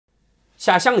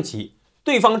下象棋，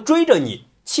对方追着你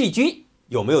弃车，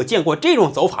有没有见过这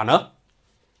种走法呢？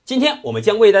今天我们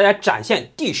将为大家展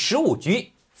现第15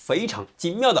局非常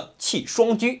精妙的弃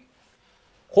双车。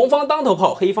红方当头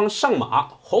炮，黑方上马，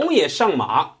红也上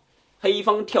马，黑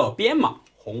方跳边马，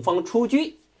红方出车，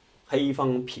黑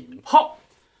方平炮。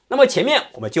那么前面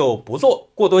我们就不做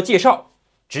过多介绍，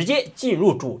直接进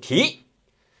入主题。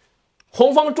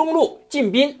红方中路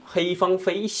进兵，黑方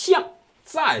飞象，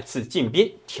再次进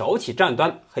兵，挑起战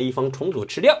端，黑方重组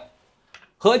吃掉。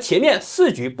和前面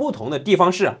4局不同的地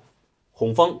方是，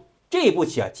红方这一步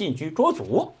棋进车捉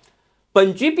卒，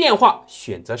本局变化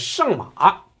选择上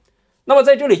马。那么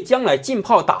在这里将来进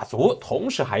炮打卒，同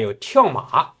时还有跳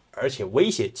马，而且威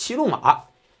胁7路马。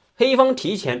黑方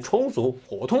提前充足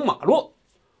活通马路，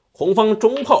红方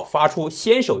中炮发出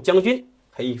先手将军，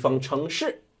黑方称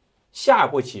势，下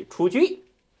步棋出车。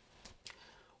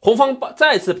红方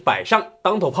再次摆上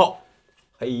当头炮，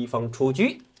黑方出车。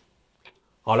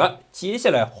好了，接下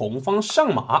来红方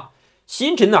上马，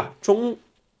形成了中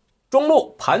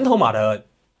路盘头马的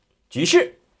局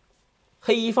势。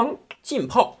黑方进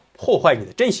炮破坏你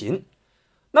的阵型。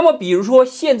那么比如说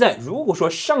现在如果说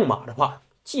上马的话，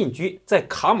进车再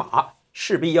卡马，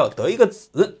势必要得一个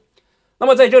子。那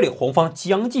么在这里红方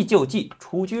将计就计，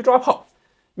出车抓炮。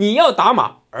你要打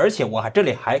马，而且我这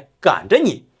里还赶着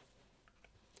你。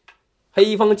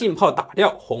黑方进炮打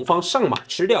掉，红方上马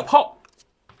吃掉炮。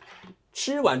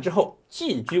吃完之后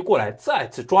进车过来再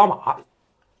次抓马，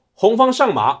红方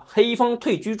上马，黑方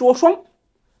退车捉双。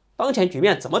当前局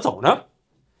面怎么走呢？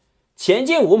前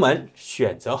进无门，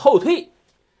选择后退。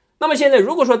那么现在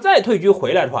如果说再退车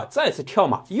回来的话，再次跳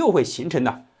马又会形成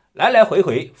的来来回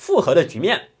回复合的局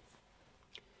面。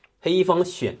黑方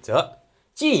选择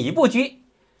进一步车，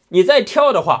你再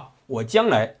跳的话，我将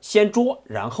来先捉，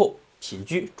然后平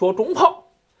车捉中炮。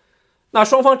那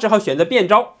双方只好选择变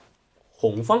招，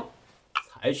红方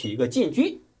采取一个进车，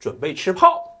准备吃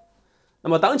炮。那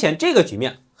么当前这个局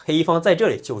面，黑方在这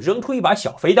里就扔出一把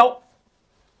小飞刀，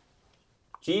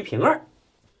车平2。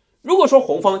如果说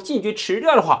红方进车吃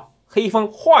掉的话，黑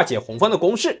方化解红方的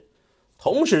攻势，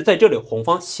同时在这里红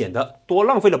方显得多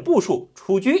浪费了步数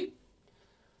出车。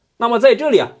那么在这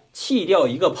里弃掉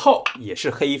一个炮，也是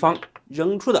黑方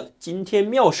扔出的惊天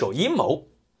妙手阴谋。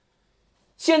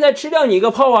现在吃掉你一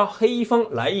个炮黑方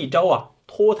来一招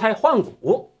脱胎换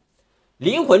骨，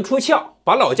灵魂出窍，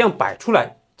把老将摆出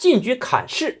来，进车砍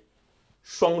士，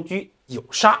双车有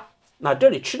杀。那这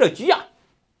里吃了车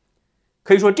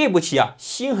可以说这步棋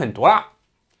心很毒辣。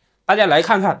大家来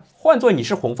看看，换做你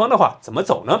是红方的话怎么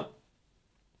走呢？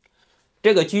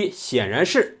这个车显然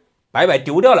是白白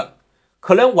丢掉了，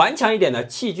可能顽强一点的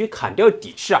弃车砍掉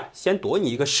底士先夺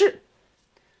你一个士。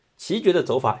棋局的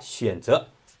走法选择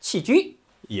弃车，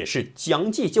也是将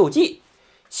计就计，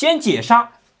先解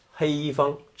杀，黑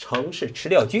方称是吃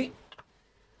掉车。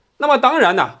那么当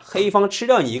然黑方吃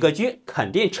掉你一个车，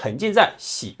肯定沉浸在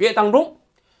喜悦当中。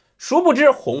殊不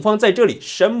知红方在这里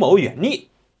深谋远虑，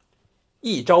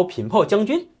一招平炮将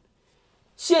军。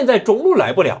现在中路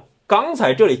来不了，刚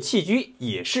才这里弃车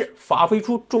也是发挥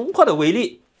出中炮的威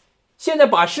力。现在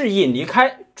把士引离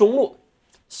开中路，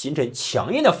形成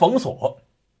强硬的封锁。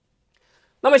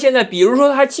那么现在比如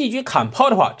说他弃车砍炮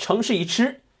的话，乘势一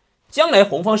吃，将来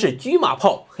红方是车马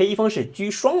炮，黑方是车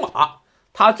双马。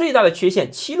他最大的缺陷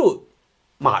，7路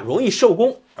马容易受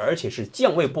攻，而且是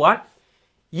将位不安。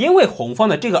因为红方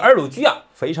的这个2路车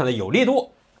非常的有力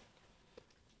度，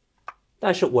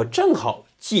但是我正好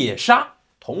解杀，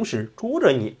同时捉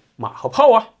着你马和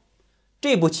炮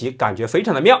这步棋感觉非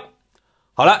常的妙。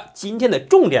好了，今天的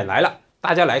重点来了，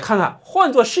大家来看看，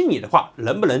换作是你的话，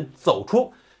能不能走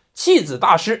出弃子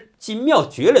大师精妙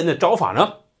绝伦的招法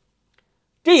呢？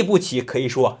这步棋可以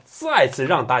说再次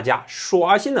让大家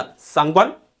刷新了3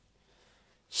观。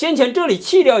先前这里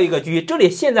弃掉一个车，这里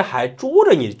现在还捉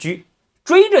着你的车，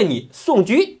追着你送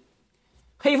车，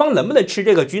黑方能不能吃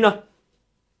这个车呢？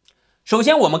首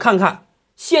先我们看看，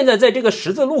现在在这个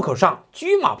十字路口上，车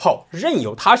马炮任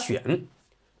由他选。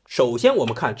首先我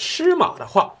们看吃马的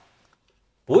话，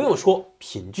不用说，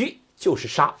平车就是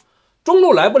杀，中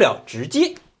路来不了，直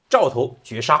接照头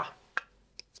绝杀。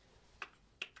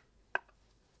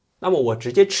那么我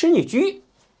直接吃你车。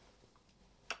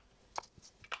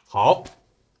好，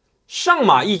上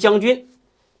马一将军，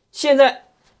现在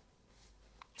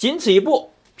仅此一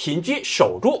步，平车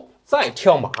守住，再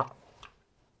跳马，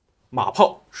马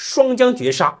炮双将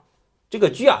绝杀。这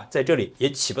个车在这里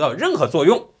也起不到任何作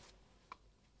用。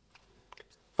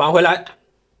返回来，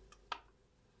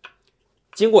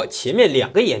经过前面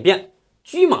2个演变，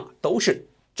车马都是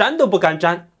沾都不敢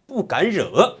沾，不敢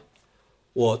惹。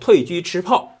我退车吃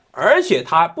炮，而且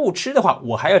他不吃的话，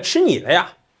我还要吃你了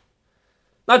呀。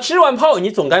那吃完炮，你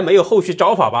总该没有后续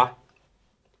招法吧？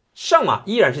上马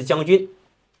依然是将军，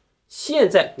现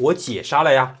在我解杀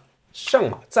了呀，上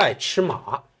马再吃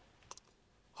马。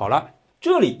好了，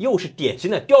这里又是典型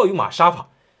的钓鱼马杀法。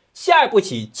下一步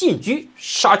棋进车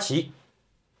杀棋，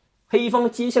黑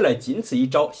方接下来仅此一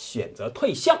招，选择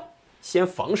退象，先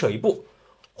防守一步。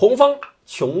红方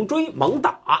穷追猛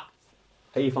打，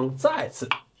黑方再次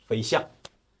飞象。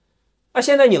那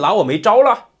现在你拿我没招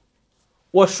了，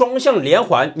我双象连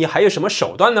环，你还有什么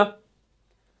手段呢？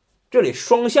这里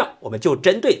双象我们就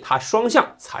针对他双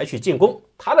象采取进攻，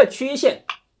他的缺陷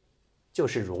就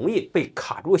是容易被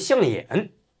卡住象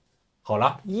眼。好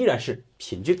了，依然是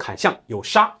平车砍象有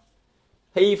杀，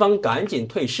黑方赶紧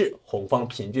退士，红方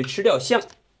平车吃掉象，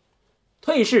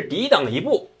退士抵挡一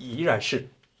步，依然是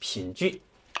平车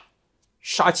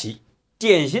杀棋，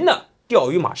典型的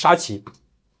钓鱼马杀棋。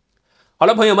好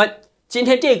了，朋友们，今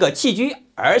天这个弃车，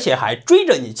而且还追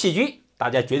着你弃车，大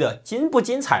家觉得精不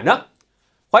精彩呢？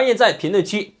欢迎在评论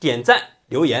区点赞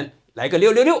留言，来个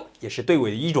666，也是对我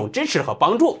的一种支持和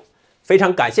帮助。非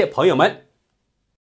常感谢朋友们，